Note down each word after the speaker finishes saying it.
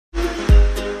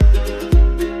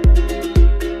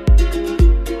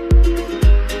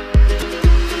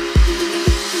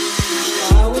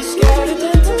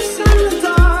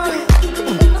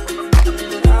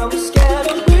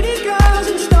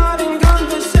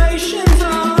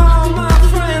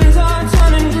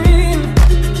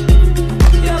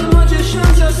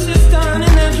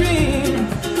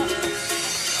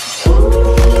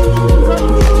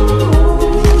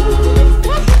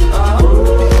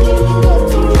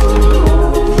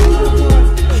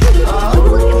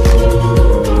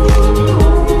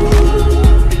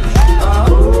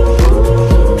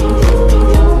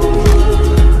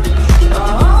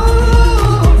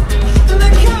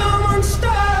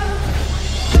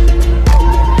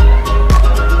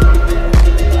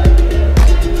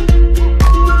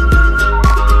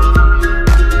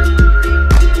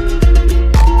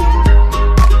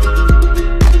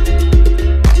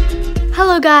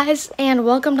guys, and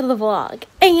welcome to the vlog.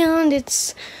 And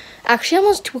it's actually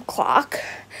almost 2 o'clock,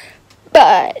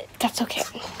 but that's okay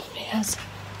because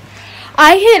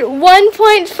I hit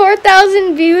 1.4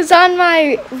 thousand views on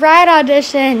my ride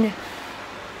audition.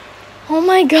 Oh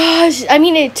my gosh. I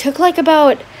mean, it took like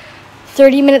about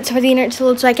 30 minutes for the internet to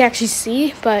load so I can actually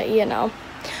see, but you know.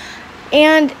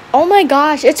 And oh my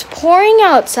gosh, it's pouring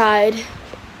outside. You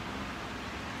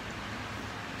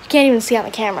can't even see on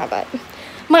the camera, but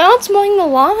my aunt's mowing the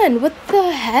lawn. What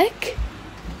the heck?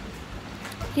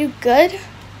 You good?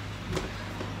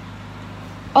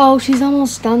 Oh, she's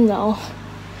almost done though.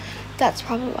 That's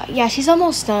probably why. Yeah, she's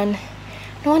almost done.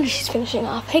 No wonder she's finishing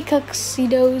off. Hey,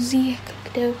 Cooksy-dozy.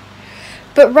 Cook-do.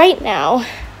 But right now,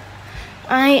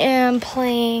 I am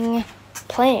playing,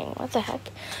 what the heck?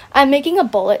 I'm making a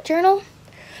bullet journal.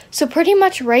 So pretty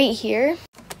much right here,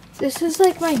 this is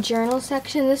like my journal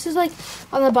section. This is like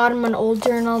on the bottom an old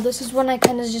journal. This is when I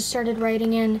kind of just started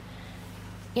writing in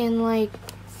like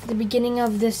the beginning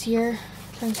of this year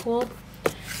during school.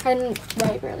 I didn't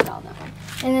write really all that one.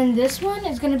 And then this one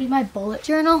is going to be my bullet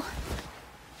journal.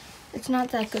 It's not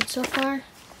that good so far.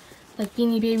 Like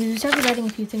Beanie Babies. We started writing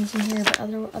a few things in here, but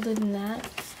other than that,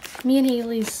 me and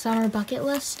Haley's summer bucket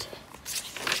list.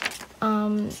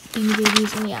 Beanie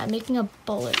Babies, and yeah, I'm making a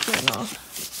bullet journal.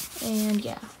 And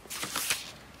yeah.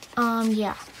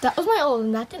 Yeah, that was my old,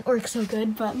 and that didn't work so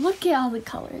good, but look at all the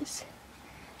colors.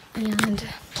 And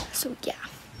so yeah,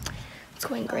 it's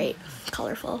going great.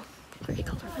 Colorful. Very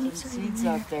colorful. Seeds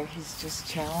out there, he's just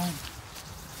chilling.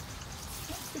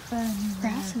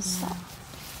 Grass is soft.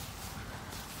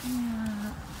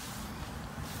 Yeah.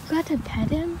 You got to pet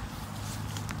him?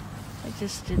 I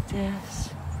just did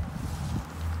this.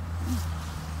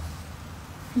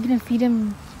 You're gonna feed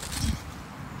him.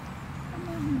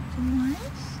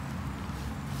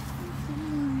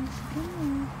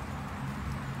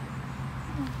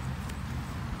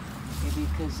 Maybe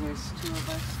because there's 2 of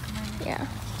us. Yeah.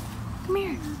 Come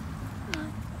here.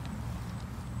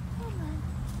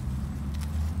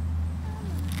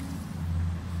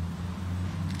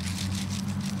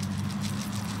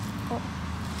 Oh.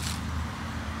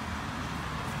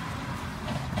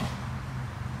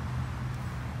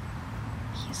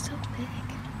 He's so big.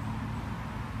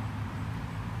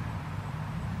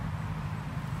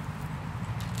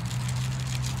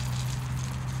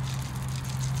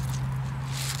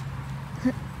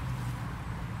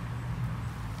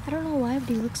 I don't know why, but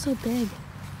he looks so big.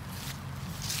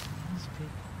 He's big.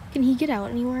 Can he get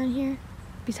out anywhere in here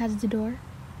besides the door?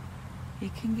 He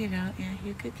can get out, yeah.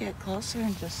 You could get closer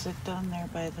and just sit down there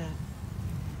by the...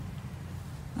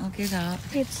 I'll get out.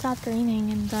 It stopped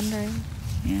raining and thundering.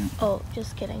 Yeah. Oh,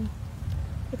 just kidding.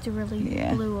 It's really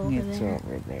blue over it's there.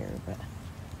 over there, but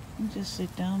you just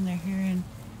sit down there here, and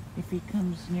if he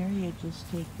comes near you, just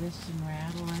take this and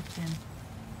rattle it and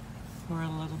pour a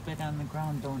little bit on the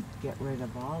ground. Don't get rid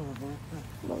of all of it, but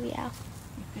Well, yeah.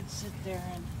 you could sit there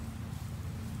and...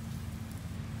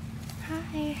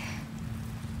 Hi.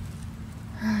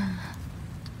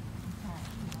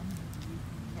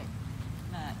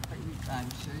 I'm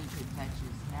sure you could touch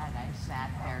his head. I sat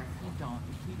there. If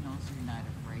he knows you're not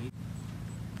afraid.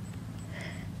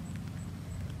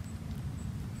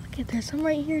 Look at, there's some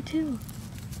right here too.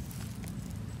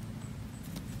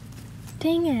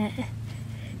 Dang it.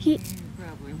 You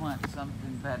probably want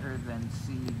something better than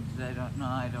seeds. I don't know.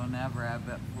 I don't ever have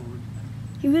that food.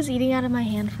 He was eating out of my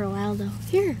hand for a while though.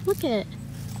 Here, look at it.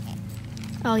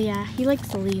 Oh yeah, he likes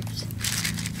the leaves.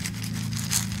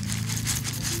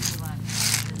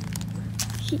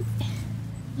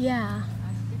 Yeah.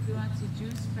 Ask if he wants a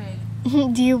juice bag.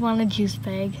 Do you want a juice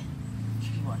bag? Do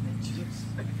you want a juice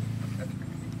bag?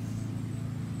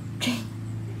 Give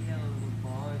me a little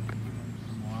bowl. Give him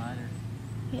some water.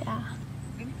 Yeah.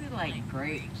 They're like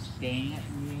grapes. Dang it,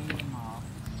 and you ate them all.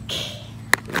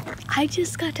 I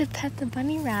just got to pet the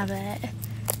bunny rabbit.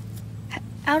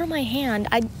 Out of my hand.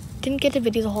 I didn't get to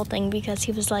video the whole thing because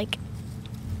he was like,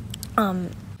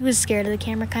 he was scared of the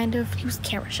camera kind of. He was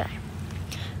camera shy.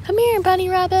 Come here, bunny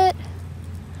rabbit.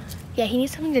 Yeah, he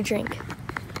needs something to drink.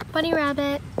 Bunny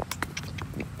rabbit.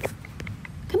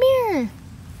 Come here.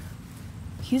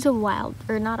 He's a wild,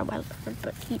 or not a wild bird,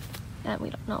 but we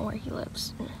don't know where he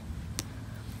lives.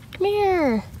 Come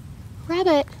here.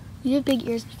 Rabbit. You have big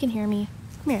ears, you can hear me.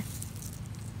 Come here.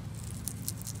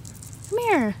 Come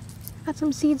here. Got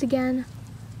some seeds again.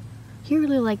 He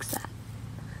really likes that.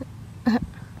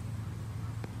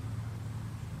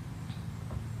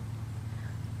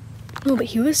 Oh, but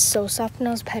he was so soft when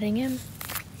I was petting him.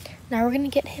 Now we're gonna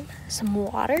get him some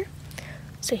water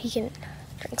so he can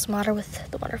drink some water with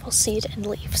the wonderful seed and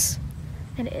leaves.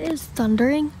 And it is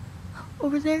thundering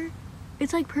over there.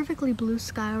 It's like perfectly blue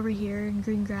sky over here and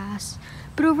green grass.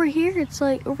 But over here, it's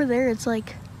like, over there, it's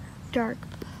like dark.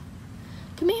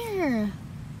 Come here.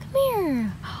 Come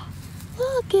here.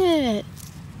 Look it.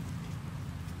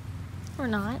 Or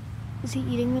not. Is he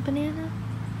eating the banana?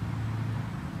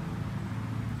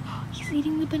 He's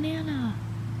eating the banana.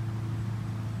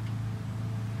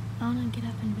 I want to get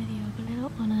up in video, but I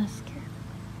don't want to scare him.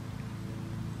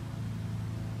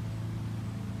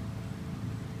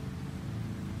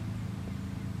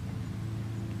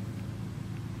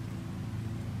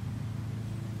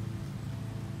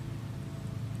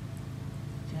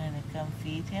 Do you want to come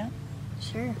feed him?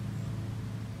 Sure.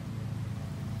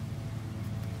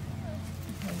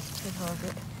 Nice, good hold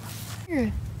it.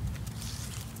 Here.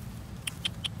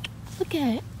 Look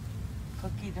at it.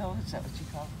 Cookie dough, is that what you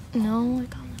call it? No, I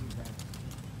call it.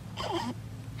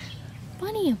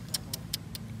 Bunny.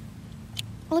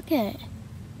 Look at it.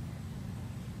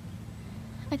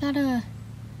 I got a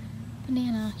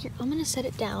banana. Here, I'm gonna set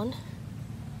it down.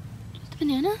 Just a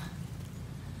banana.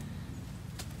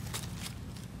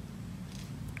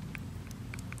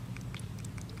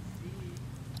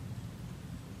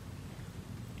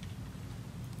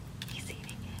 He's eating it.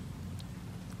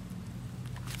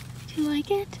 Do you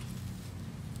like it?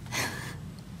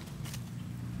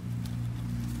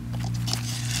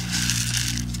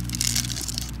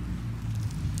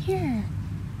 Here.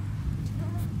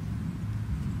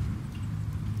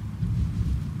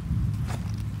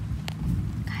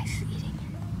 Guy's eating it.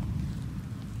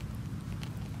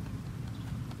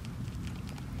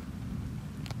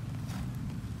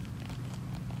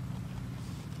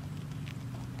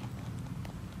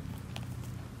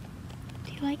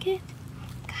 Do you like it?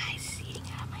 Guy's eating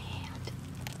out of my hand.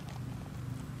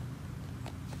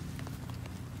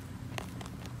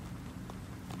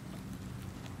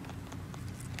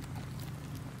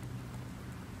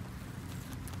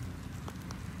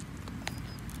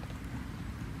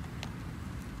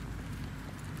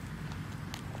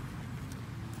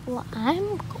 Well, I'm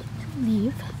going to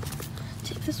leave.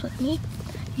 Take this with me.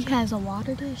 He has a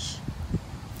water dish,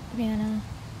 banana,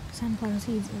 sunflower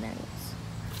seeds, and berries.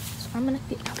 So I'm gonna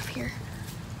get out of here.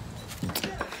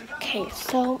 Okay,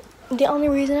 so the only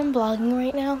reason I'm vlogging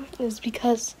right now is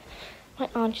because my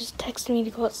aunt just texted me to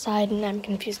go outside and I'm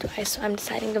confused why, so I'm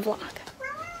deciding to vlog.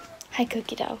 Hi,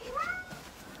 Cookie Dough.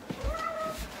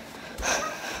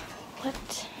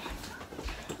 Let's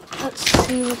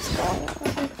see what's going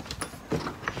on.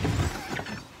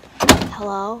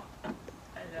 Hello?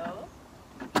 Hello?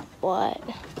 What?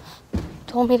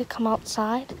 Told me to come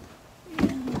outside?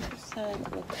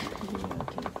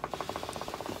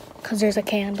 Because there's a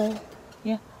candle.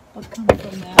 Yeah, we'll come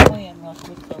from that way and look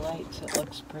with the lights. It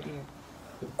looks prettier.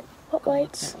 What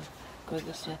lights? Go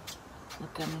this way.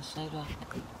 Look on the sidewalk.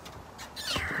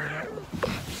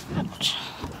 Ouch.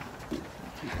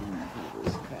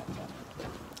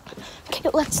 Okay,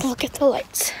 let's look at the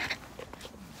lights.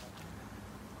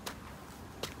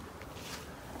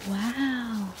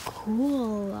 Wow,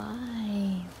 cool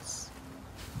lights.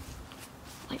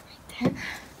 Light right there.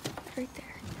 Right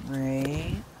there.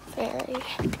 Right. Very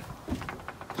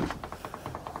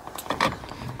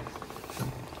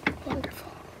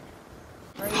wonderful.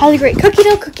 Holly great. Cookie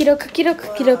dough, cookie dough, cookie dough,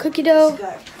 cookie dough, cookie dough.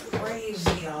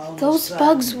 Those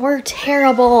bugs were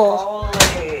terrible.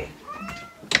 Holy.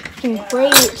 Fucking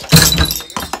great.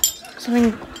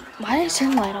 Something. Why did I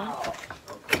turn the light on?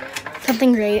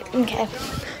 Something great. Okay.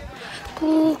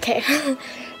 Okay.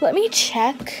 Let me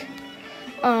check.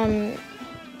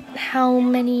 How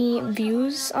many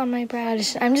views on my Brad?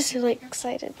 I'm just really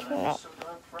excited. No.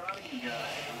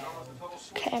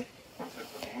 Okay.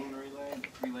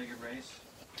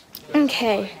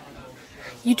 Okay.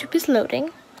 YouTube is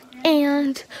loading,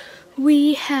 and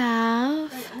we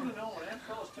have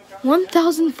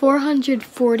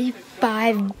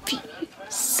 1,445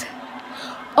 views.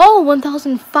 Oh,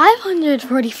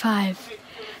 1,545.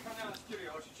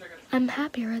 I'm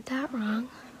happy I read that wrong.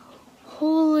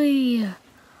 Holy.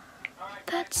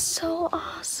 That's so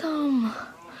awesome.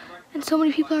 And so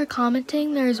many people are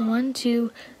commenting. There's 1, 2,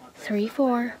 3,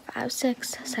 4, 5,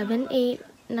 6, 7, 8,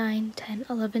 9, 10,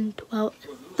 11, 12,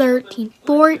 13,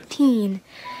 14.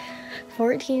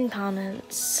 14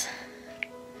 comments.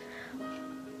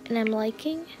 And I'm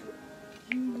liking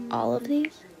all of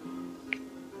these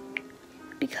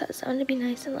because I want to be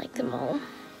nice and like them all.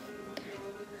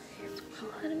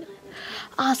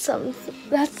 Awesome.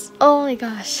 That's, oh my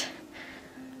gosh.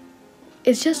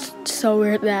 It's just so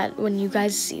weird that when you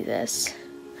guys see this,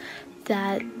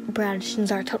 that Brad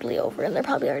auditions are totally over and they're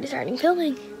probably already starting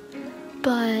filming.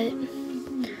 But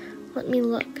let me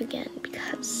look again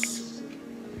because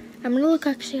I'm gonna look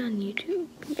actually on YouTube.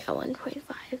 Yeah,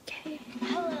 1.5K.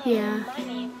 Yeah.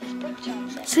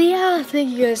 So yeah, thank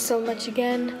you guys so much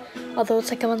again. Although it's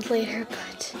like a month later,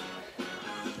 but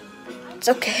it's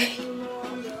okay.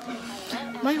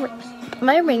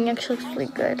 My ring actually looks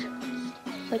pretty good.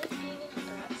 Like,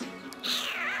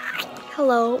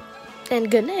 hello and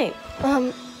good night.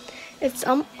 It's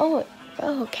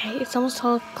okay. It's almost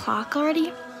 12 o'clock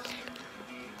already.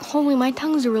 Holy, my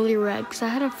tongue's really red because I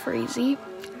had a freezy.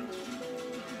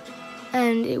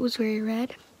 And it was very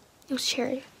red. It was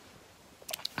cherry.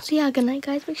 So yeah, good night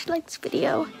guys. Make sure to like this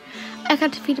video. I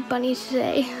got to feed a bunny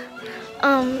today.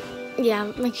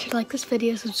 Yeah, make sure to like this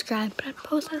video, subscribe, but I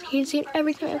post notifications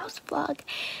every time I post a vlog.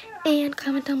 And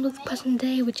comment down below the question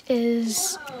today, which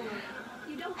is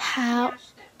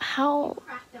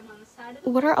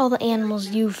what are all the animals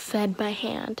you've fed by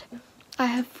hand? I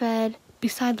have fed,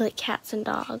 besides like cats and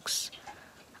dogs,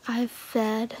 I've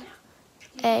fed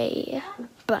a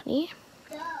bunny,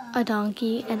 a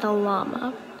donkey, and a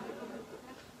llama.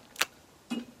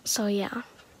 So yeah,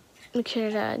 make sure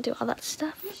to do all that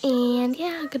stuff. And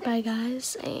yeah, goodbye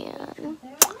guys, and